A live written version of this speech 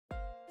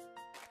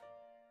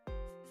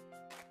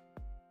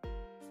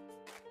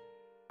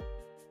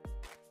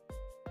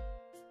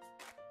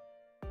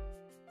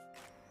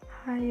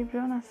Hi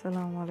everyone,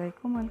 আসসালামু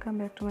আলাইকুম। Welcome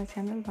back to my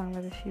channel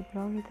Bangladeshi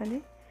blog Italy.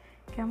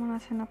 কেমন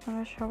আছেন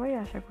আপনারা সবাই?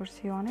 আশা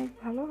করছি অনেক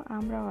ভালো।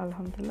 আমরাও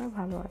আলহামদুলিল্লাহ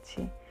ভালো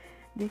আছি।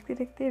 দেখতে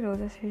দেখতে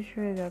রোজা শেষ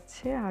হয়ে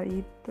যাচ্ছে আর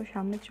ঈদ তো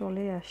সামনে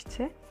চলে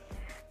আসছে।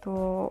 তো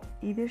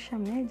ঈদের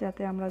সামনে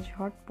যাতে আমরা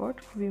ঝটপট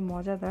খুবই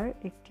মজাদার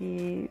একটি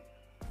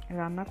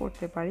রান্না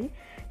করতে পারি,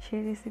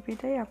 সেই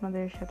রেসিপিটাই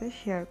আপনাদের সাথে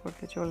শেয়ার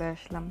করতে চলে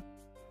আসলাম।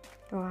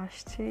 তো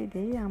আসছে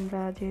ঈদেই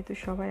আমরা যেহেতু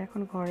সবাই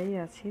এখন ঘরেই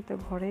আছি, তো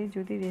ঘরেই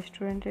যদি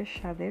রেস্টুরেন্টের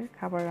স্বাদের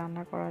খাবার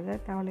রান্না করা যায়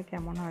তাহলে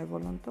কেমন হয়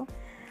বলুন তো।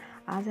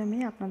 আজ আমি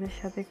আপনাদের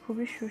সাথে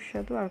খুবই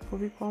সুস্বাদু আর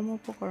খুবই কম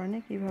উপকরণে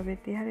কিভাবে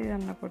তেহারি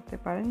রান্না করতে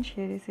পারেন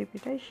সেই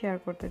রেসিপিটাই শেয়ার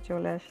করতে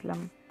চলে আসলাম।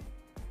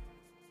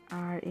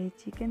 আর এই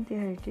চিকেন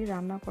তেহারিটি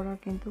রান্না করা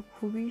কিন্তু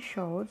খুবই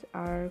সহজ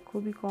আর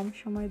খুবই কম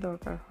সময়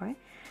দরকার হয়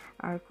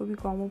আর খুবই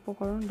কম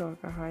উপকরণ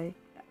দরকার হয়।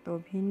 তো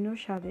ভিন্ন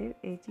স্বাদের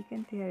এই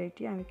চিকেন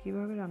তেহারিটি আমি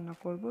কিভাবে রান্না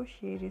করব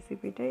সেই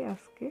রেসিপিটাই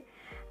আজকে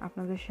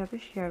আপনাদের সাথে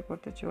শেয়ার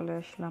করতে চলে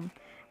আসলাম।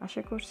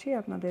 আশা করছি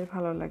আপনাদের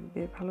ভালো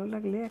লাগবে। ভালো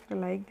লাগলে একটা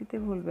লাইক দিতে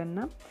ভুলবেন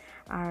না,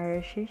 আর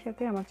সেই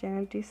সাথে আমার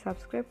চ্যানেলটি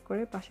সাবস্ক্রাইব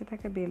করে পাশে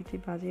থাকা বেলটি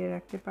বাজিয়ে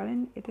রাখতে পারেন।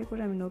 এতে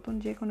করে আমি নতুন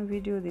যে কোনো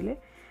ভিডিও দিলে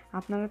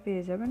আপনারা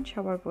পেয়ে যাবেন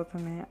সবার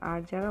প্রথমে। আর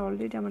যারা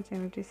অলরেডি আমার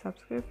চ্যানেলটি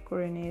সাবস্ক্রাইব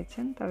করে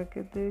নিয়েছেন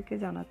তাদেরকে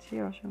জানাচ্ছি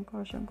অসংখ্য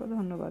অসংখ্য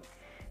ধন্যবাদ।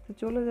 তো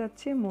চলে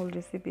যাচ্ছি মূল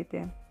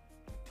রেসিপিতে।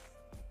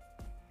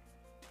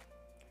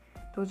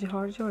 তো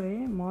ঝরঝরে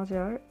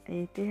মজার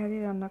এই তেহারি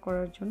রান্না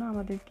করার জন্য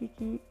আমাদের কি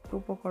কি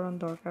উপকরণ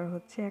দরকার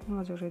হচ্ছে এক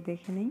নজরে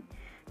দেখে নিই।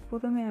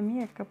 প্রথমে আমি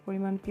 1 কাপ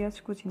পরিমাণ পেঁয়াজ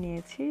কুচি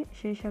নিয়েছি,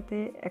 সেই সাথে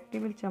 1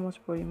 টেবিল চামচ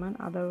পরিমাণ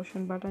আদা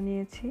রসুন বাটা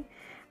নিয়েছি,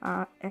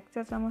 1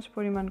 চা চামচ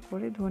পরিমাণ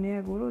করে ধনিয়া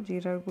গুঁড়ো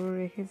জিরার গুঁড়ো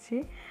রেখেছি,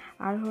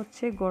 আর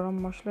হচ্ছে গরম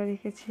মশলা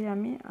রেখেছি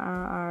আমি।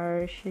 আর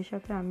সেই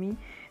সাথে আমি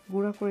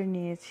গুঁড়া করে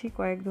নিয়েছি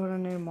কয়েক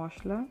ধরনের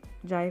মশলা,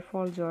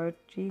 জায়ফল,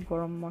 জয়ত্রী,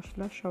 গরম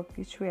মশলা সব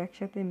কিছু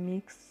একসাথে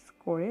মিক্স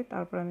করে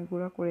তারপর আমি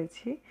গুঁড়া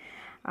করেছি।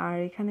 আর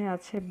এখানে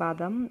আছে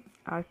বাদাম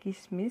আর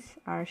কিশমিশ,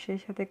 আর সেই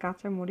সাথে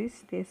কাঁচামরিচ,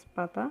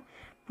 তেজপাতা,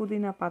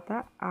 পুদিনা পাতা,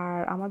 আর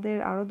আমাদের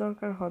আরও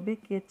দরকার হবে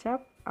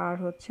কেচাপ আর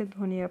হচ্ছে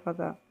ধনিয়া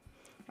পাতা।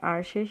 আর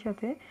সেই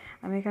সাথে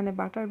আমি এখানে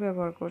বাটার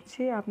ব্যবহার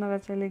করছি, আপনারা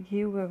চাইলে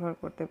ঘিও ব্যবহার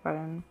করতে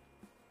পারেন।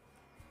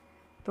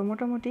 তো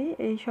মোটামুটি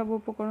এই সব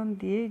উপকরণ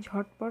দিয়েই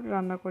ঝটপট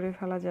রান্না করে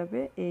ফেলা যাবে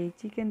এই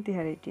চিকেন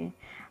তেহারিটি।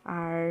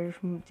 আর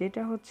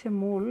যেটা হচ্ছে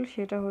মূল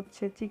সেটা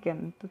হচ্ছে চিকেন।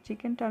 তো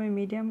চিকেনটা আমি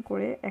মিডিয়াম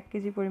করে 1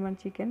 কেজি পরিমাণ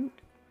চিকেন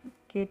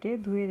কেটে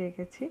ধুয়ে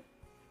রেখেছি।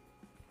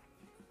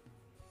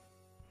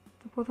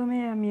 তো প্রথমে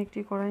আমি একটি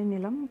কড়াই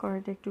নিলাম,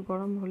 কড়াইটা একটু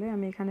গরম হলে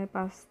আমি এখানে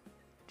 5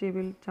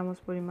 টেবিল চামচ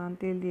পরিমাণ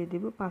তেল দিয়ে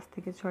দিব। 5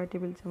 থেকে 6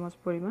 টেবিল চামচ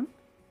পরিমাণ।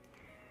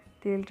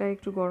 তেলটা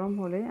একটু গরম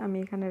হলে আমি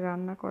এখানে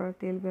রান্না করার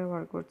তেল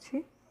ব্যবহার করছি।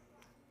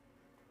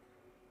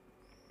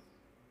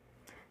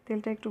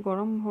 তেলটা একটু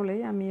গরম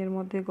হলেই আমি এর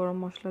মধ্যে গরম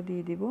মশলা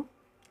দিয়ে দিব,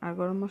 আর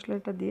গরম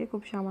মশলাটা দিয়ে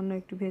খুব সামান্য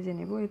একটু ভেজে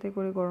নেব, এতে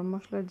করে গরম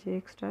মশলার যে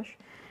এক্সট্রা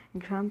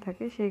ঘ্রাণ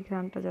থাকে সেই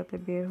ঘ্রাণটা যাতে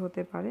বের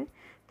হতে পারে।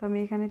 তো আমি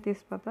এখানে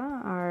তেজপাতা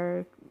আর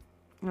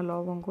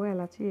লবঙ্গ,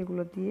 এলাচি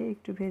এগুলো দিয়ে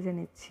একটু ভেজে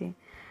নিচ্ছি।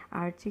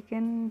 আর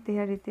চিকেন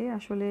তেহারিতে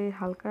আসলে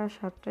হালকা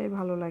স্বাদটাই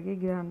ভালো লাগে,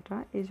 ঘ্রাণটা,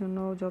 এই জন্য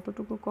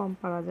যতটুকু কম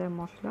পারা যায়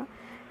মশলা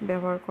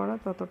ব্যবহার করা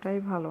ততটাই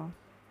ভালো।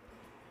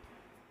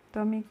 তো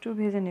আমি একটু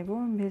ভেজে নেব,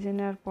 ভেজে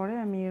নেওয়ার পরে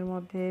আমি এর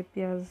মধ্যে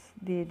পেঁয়াজ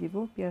দিয়ে দিব,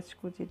 পেঁয়াজ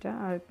কুচিটা,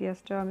 আর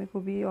পেঁয়াজটা আমি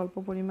খুবই অল্প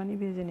পরিমাণে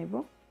ভেজে নেব।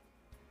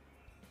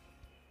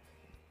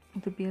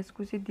 তো পেঁয়াজ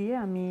কুচি দিয়ে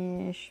আমি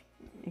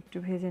একটু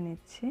ভেজে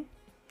নিচ্ছি,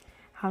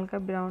 হালকা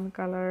ব্রাউন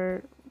কালার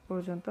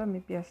পর্যন্ত আমি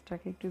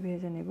পেঁয়াজটাকে একটু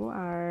ভেজে নেব।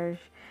 আর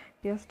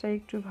পেঁয়াজটা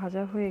একটু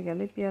ভাজা হয়ে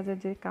গেলে, পেঁয়াজের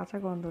যে কাঁচা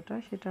গন্ধটা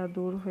সেটা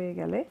দূর হয়ে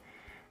গেলে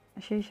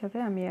সেই সাথে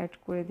আমি অ্যাড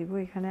করে দিব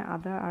এখানে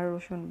আদা আর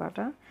রসুন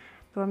বাটা।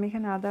 তো আমি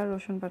এখানে আদা আর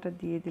রসুন বাটা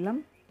দিয়ে দিলাম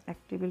 1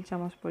 টেবিল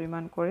চামচ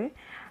পরিমাণ করে।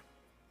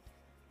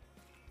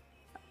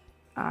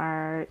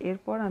 আর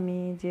এরপর আমি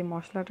যে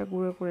মশলাটা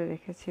গুঁড়ো করে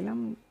রেখেছিলাম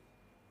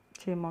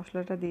সেই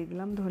মশলাটা দিয়ে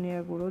দিলাম,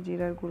 ধনিয়ার গুঁড়ো,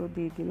 জিরার গুঁড়ো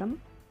দিয়ে দিলাম,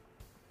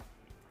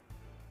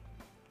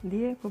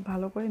 দিয়ে খুব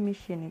ভালো করে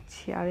মিশিয়ে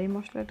নিচ্ছি। আর এই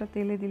মশলাটা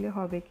তেলে দিলে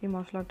হবে কি,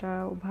 মশলাটা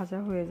ভাজা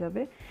হয়ে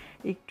যাবে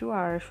একটু,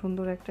 আর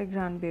সুন্দর একটা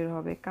ঘ্রাণ বের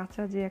হবে,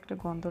 কাঁচা যে একটা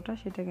গন্ধটা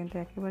সেটা কিন্তু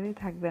একেবারেই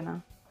থাকবে না।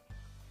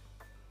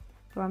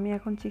 তো আমি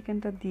এখন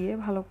চিকেনটা দিয়ে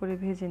ভালো করে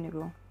ভেজে নেব।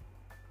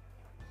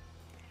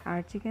 আর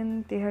চিকেন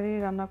তেহারি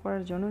রান্না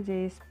করার জন্য যে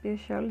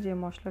স্পেশাল যে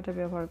মশলাটা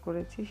ব্যবহার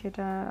করেছি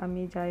সেটা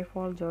আমি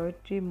জায়ফল,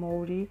 জয়ত্রী,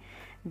 মৌরি,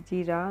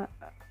 জিরা,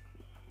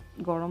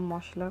 গরম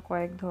মশলা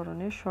কয়েক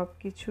ধরনের সব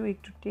কিছু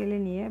একটু টেলে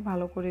নিয়ে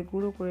ভালো করে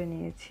গুঁড়ো করে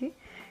নিয়েছি,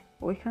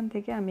 ওইখান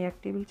থেকে আমি 1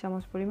 টেবিল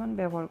চামচ পরিমাণ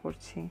ব্যবহার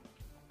করছি।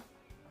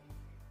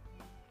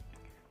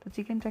 তো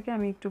চিকেনটাকে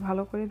আমি একটু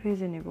ভালো করে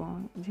ভেজে নেব,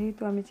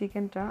 যেহেতু আমি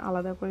চিকেনটা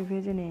আলাদা করে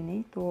ভেজে নিইনি,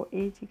 তো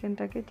এই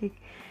চিকেনটাকে ঠিক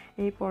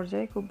এই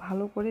পর্যায়ে খুব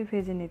ভালো করে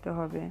ভেজে নিতে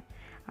হবে।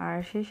 আর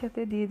সেই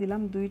সাথে দিয়ে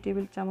দিলাম 2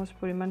 টেবিল চামচ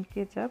পরিমাণ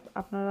কেচাপ,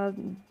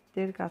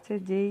 আপনাদের কাছে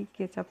যেই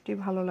কেচাপটি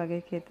ভালো লাগে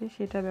খেতে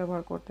সেটা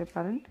ব্যবহার করতে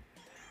পারেন।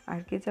 আর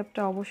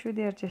কেচাপটা অবশ্যই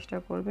দেওয়ার চেষ্টা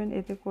করবেন,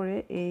 এতে করে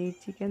এই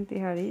চিকেন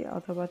তেহারি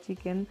অথবা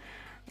চিকেন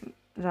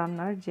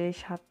রান্নার যে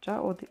স্বাদটা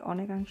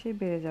অনেকাংশেই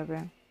বেড়ে যাবে।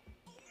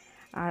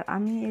 আর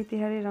আমি এই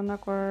তেহারি রান্না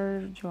করার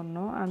জন্য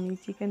আমি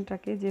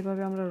চিকেনটাকে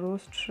যেভাবে আমরা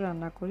রোস্ট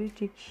রান্না করি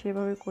ঠিক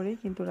সেভাবে করেই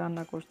কিন্তু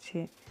রান্না করছি।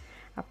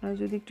 আপনারা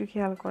যদি একটু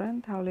খেয়াল করেন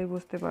তাহলে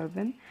বুঝতে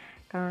পারবেন,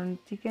 কারণ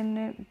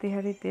চিকেনের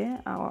তেহারিতে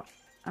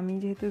আমি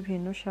যেহেতু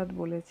ভিন্ন স্বাদ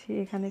বলেছি,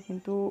 এখানে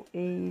কিন্তু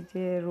এই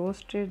যে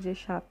রোস্টের যে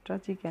স্বাদটা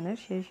চিকেনের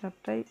সেই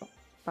স্বাদটাই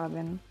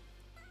পাবেন।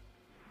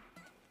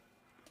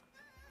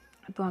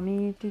 তো আমি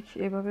ঠিক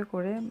এভাবে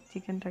করে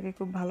চিকেনটাকে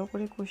খুব ভালো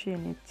করে কষিয়ে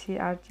নিচ্ছি।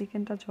 আর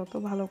চিকেনটা যত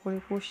ভালো করে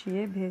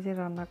কষিয়ে ভেজে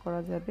রান্না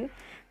করা যাবে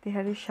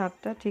তেহারির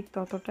স্বাদটা ঠিক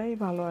ততটাই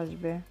ভালো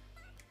আসবে।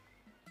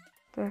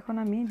 তো এখন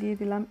আমি দিয়ে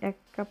দিলাম 1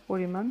 কাপ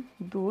পরিমাণ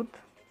দুধ।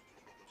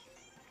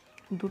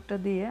 দুধটা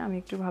দিয়ে আমি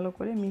একটু ভালো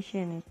করে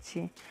মিশিয়ে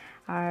নিচ্ছি।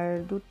 আর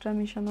দুধটা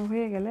মিশানো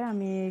হয়ে গেলে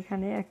আমি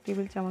এখানে 1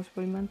 টেবিল চামচ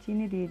পরিমাণ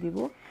চিনি দিয়ে দিব,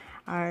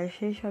 আর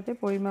সেই সাথে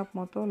পরিমাপ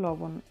মতো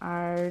লবণ।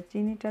 আর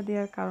চিনিটা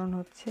দেওয়ার কারণ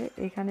হচ্ছে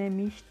এখানে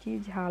মিষ্টি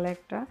ঝাল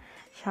একটা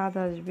স্বাদ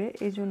আসবে,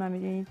 এই জন্য আমি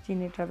এই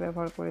চিনিটা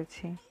ব্যবহার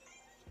করেছি।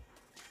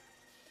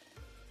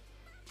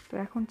 তো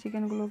এখন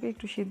চিকেনগুলোকে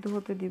একটু সিদ্ধ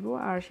হতে দিব,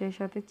 আর সেই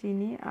সাথে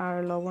চিনি আর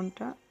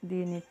লবণটা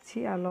দিয়ে নিচ্ছি।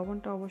 আর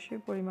লবণটা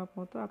অবশ্যই পরিমাপ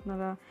মতো,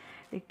 আপনারা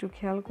একটু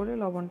খেয়াল করে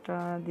লবণটা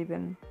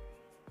দিবেন।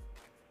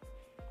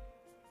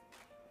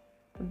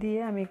 দিয়ে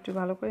আমি একটু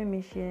ভালো করে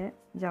মিশিয়ে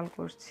জাল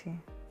করছি।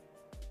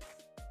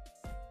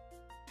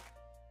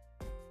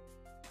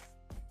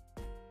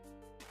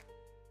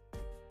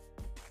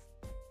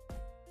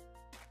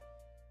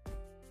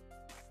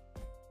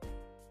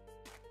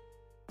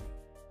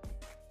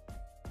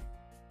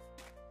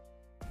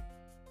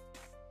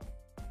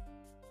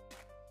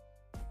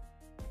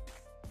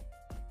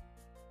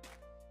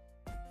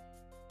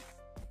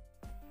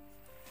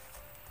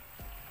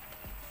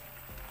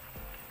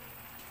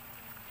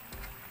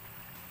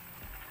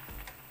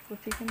 তো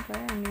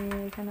চিকেনটায় আমি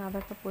এখানে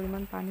আধা কাপ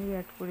পরিমাণ পানি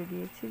অ্যাড করে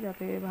দিয়েছি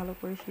যাতে ভালো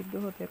করে সিদ্ধ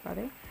হতে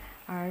পারে।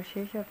 আর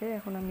সেই সাথে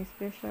এখন আমি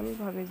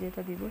স্পেশালভাবে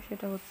যেটা দিব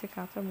সেটা হচ্ছে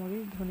কাঁচা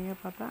মরিচ, ধনিয়া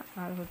পাতা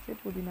আর হচ্ছে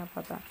পুদিনা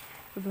পাতা।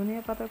 তো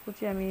ধনিয়া পাতা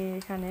কুচি আমি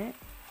এখানে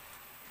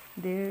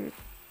 1.5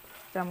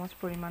 চামচ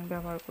পরিমাণ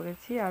ব্যবহার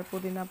করেছি, আর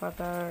পুদিনা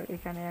পাতার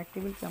এখানে 1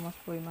 টেবিল চামচ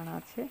পরিমাণ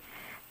আছে।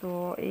 তো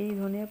এই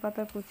ধনিয়া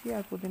পাতা কুচি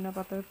আর পুদিনা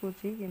পাতার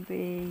কুচি কিন্তু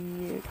এই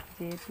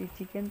যে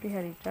চিকেন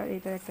তেহারিটা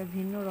এটার একটা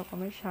ভিন্ন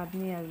রকমের স্বাদ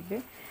নিয়ে আসবে।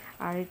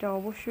 আর এটা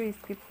অবশ্যই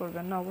স্কিপ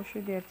করবেন না,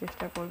 অবশ্যই দেওয়ার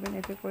চেষ্টা করবেন,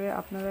 এতে করে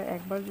আপনারা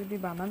একবার যদি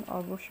বানান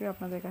অবশ্যই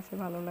আপনাদের কাছে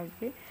ভালো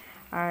লাগবে।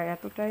 আর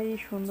এতটাই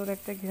সুন্দর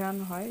একটা ঘ্রাণ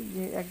হয়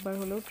যে একবার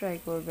হলেও ট্রাই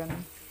করবেন।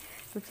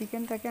 তো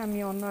চিকেনটাকে আমি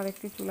অন্য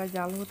আরেকটি চুলায়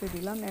জাল হতে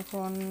দিলাম।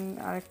 এখন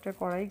আরেকটা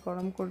কড়াই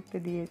গরম করতে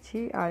দিয়েছি,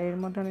 আর এর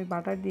মধ্যে আমি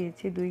বাটার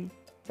দিয়েছি 2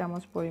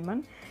 চামচ পরিমাণ,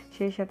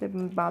 সেই সাথে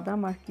বাদাম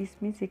আর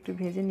কিশমিশ একটু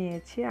ভেজে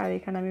নিয়েছি। আর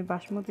এখানে আমি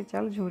বাসমতি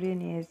চাল ঝরিয়ে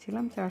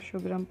নিয়েছিলাম, 400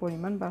 গ্রাম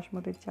পরিমাণ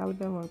বাসমতি চাল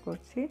ব্যবহার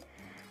করছি।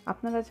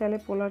 আপনারা চাইলে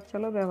পোলার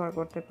চালও ব্যবহার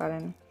করতে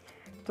পারেন।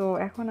 তো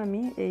এখন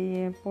আমি এই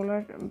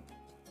পোলার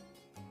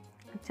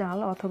চাল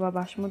অথবা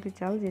বাসমতি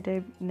চাল যেটাই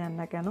নেন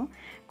না কেন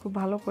খুব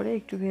ভালো করে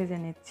একটু ভেজে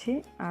নিচ্ছি,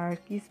 আর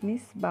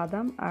কিশমিশ,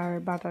 বাদাম আর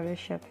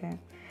বাটারের সাথে।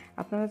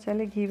 আপনারা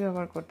চাইলে ঘি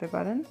ব্যবহার করতে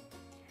পারেন।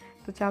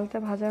 তো চালটা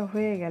ভাজা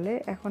হয়ে গেলে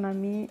এখন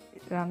আমি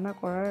রান্না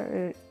করার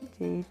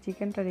যেই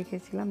চিকেনটা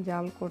রেখেছিলাম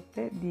জাল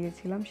করতে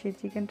দিয়েছিলাম, সেই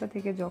চিকেনটা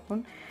থেকে যখন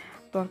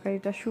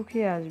তরকারিটা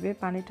শুকিয়ে আসবে,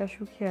 পানিটা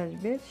শুকিয়ে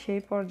আসবে,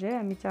 সেই পর্যায়ে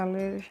আমি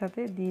চালের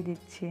সাথে দিয়ে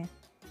দিচ্ছি।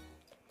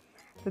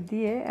 তো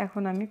দিয়ে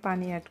এখন আমি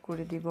পানি অ্যাড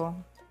করে দিব।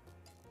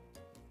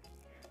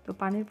 তো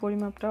পানির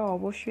পরিমাপটা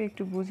অবশ্যই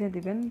একটু বুঝে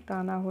দিবেন, তা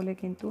না হলে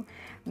কিন্তু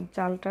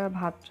চালটা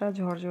ভাতটা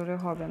ঝরঝরে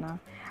হবে না।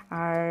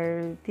 আর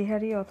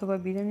তেহারি অথবা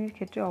বিরিয়ানির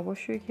ক্ষেত্রে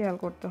অবশ্যই খেয়াল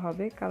করতে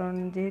হবে, কারণ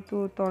যেহেতু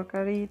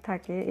তরকারি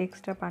থাকে,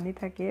 এক্সট্রা পানি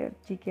থাকে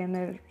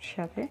চিকেনের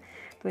সাথে,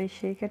 তো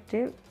সেই ক্ষেত্রে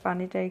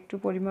পানিটা একটু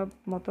পরিমাপ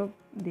মতো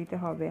দিতে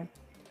হবে।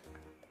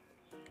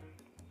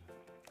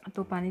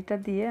 তো পানিটা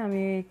দিয়ে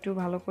আমি একটু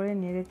ভালো করে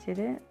নেড়ে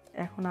চেড়ে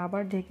এখন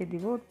আবার ঢেকে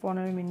দিব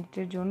 15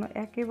 মিনিটের জন্য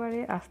একেবারে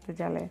আস্তে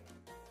জালে।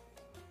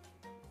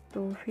 তো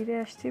ফিরে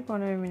আসছি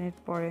 15 মিনিট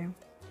পরে।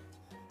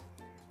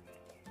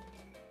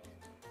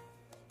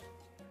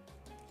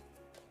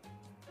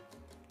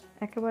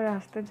 একেবারে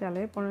আস্তে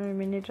জালে 15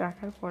 মিনিট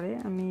রাখার পরে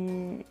আমি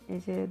এই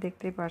যে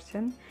দেখতেই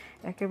পাচ্ছেন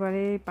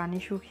একেবারে পানি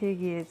শুকিয়ে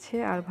গিয়েছে,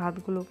 আর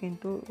ভাতগুলো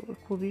কিন্তু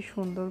খুবই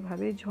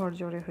সুন্দরভাবে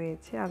ঝরঝরে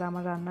হয়েছে, আর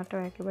আমার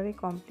রান্নাটাও একেবারে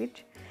কমপ্লিট।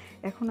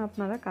 এখন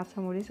আপনারা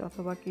কাঁচামরিচ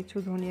অথবা কিছু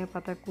ধনিয়া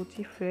পাতা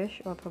কুচি ফ্রেশ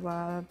অথবা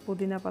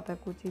পুদিনা পাতা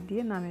কুচি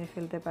দিয়ে নামিয়ে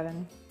ফেলতে পারেন।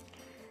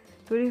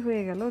 তৈরি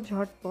হয়ে গেল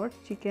ঝটপট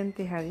চিকেন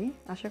তেহারি।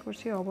 আশা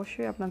করছি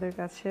অবশ্যই আপনাদের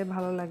কাছে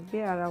ভালো লাগবে,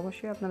 আর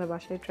অবশ্যই আপনারা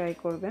বাসায় ট্রাই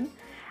করবেন।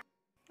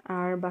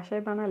 আর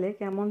বাসায় বানালে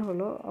কেমন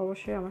হলো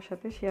অবশ্যই আমার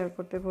সাথে শেয়ার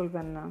করতে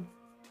ভুলবেন না।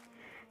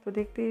 তো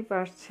দেখতেই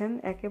পাচ্ছেন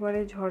একেবারে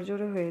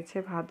ঝরঝরে হয়েছে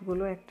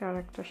ভাতগুলো, একটা আর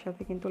একটার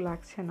সাথে কিন্তু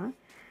লাগছে না।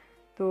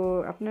 তো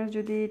আপনারা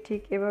যদি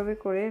ঠিক এভাবে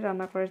করে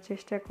রান্না করার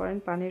চেষ্টা করেন,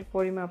 পানির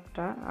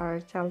পরিমাপটা আর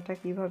চালটা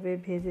কিভাবে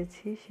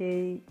ভেজেছি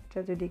সেইটা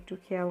যদি একটু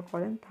খেয়াল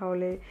করেন,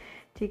 তাহলে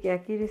ঠিক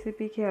একই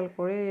রেসিপি খেয়াল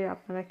করে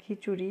আপনারা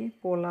খিচুড়ি,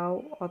 পোলাও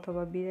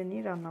অথবা বিরিয়ানি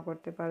রান্না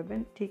করতে পারবেন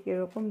ঠিক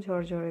এরকম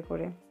ঝরঝরে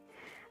করে।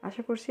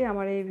 আশা করছি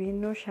আমার এই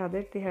ভিন্ন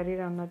স্বাদের তেহারি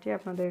রান্নাটি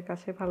আপনাদের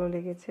কাছে ভালো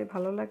লেগেছে।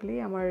 ভালো লাগলেই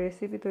আমার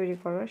রেসিপি তৈরি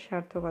করার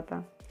সার্থকতা।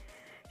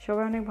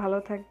 সবাই অনেক ভালো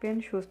থাকবেন,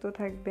 সুস্থ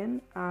থাকবেন,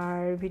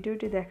 আর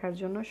ভিডিওটি দেখার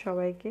জন্য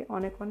সবাইকে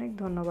অনেক অনেক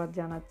ধন্যবাদ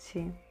জানাচ্ছি।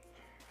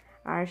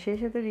 আর সেই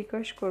সাথে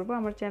রিকোয়েস্ট করব,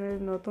 আমার চ্যানেল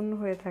নতুন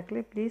হয়ে থাকলে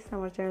প্লিজ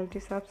আমার চ্যানেলটি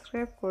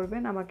সাবস্ক্রাইব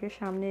করবেন। আমাকে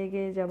সামনে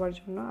এগিয়ে যাওয়ার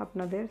জন্য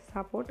আপনাদের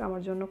সাপোর্ট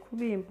আমার জন্য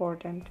খুবই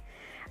ইম্পর্ট্যান্ট।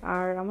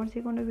 আর আমার যে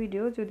কোনো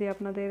ভিডিও যদি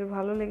আপনাদের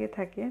ভালো লেগে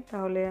থাকে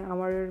তাহলে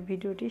আমার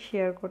ভিডিওটি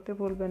শেয়ার করতে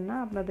ভুলবেন না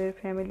আপনাদের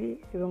ফ্যামিলি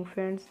এবং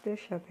ফ্রেন্ডসদের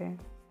সাথে।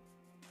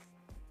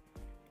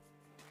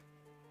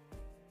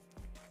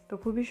 তো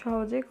খুবই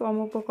সহজে কম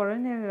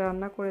উপকরণে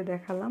রান্না করে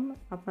দেখালাম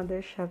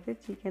আপনাদের সাথে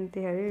চিকেন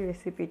তেহারির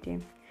রেসিপিটি।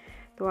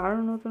 তো আরও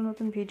নতুন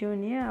নতুন ভিডিও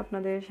নিয়ে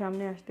আপনাদের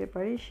সামনে আসতে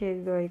পারি, সেই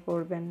দোয়াই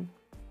করবেন।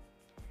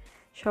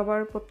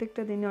 সবার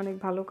প্রত্যেকটা দিনে অনেক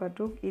ভালো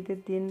কাটুক, ঈদের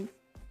দিন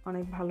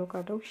অনেক ভালো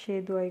কাটুক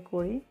সেই দোয়াই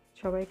করি।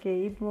 সবাইকে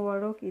ঈদ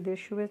মোবারক, ঈদের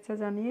শুভেচ্ছা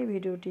জানিয়ে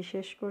ভিডিওটি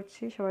শেষ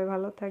করছি। সবাই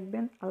ভালো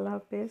থাকবেন। আল্লাহ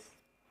হাফেজ।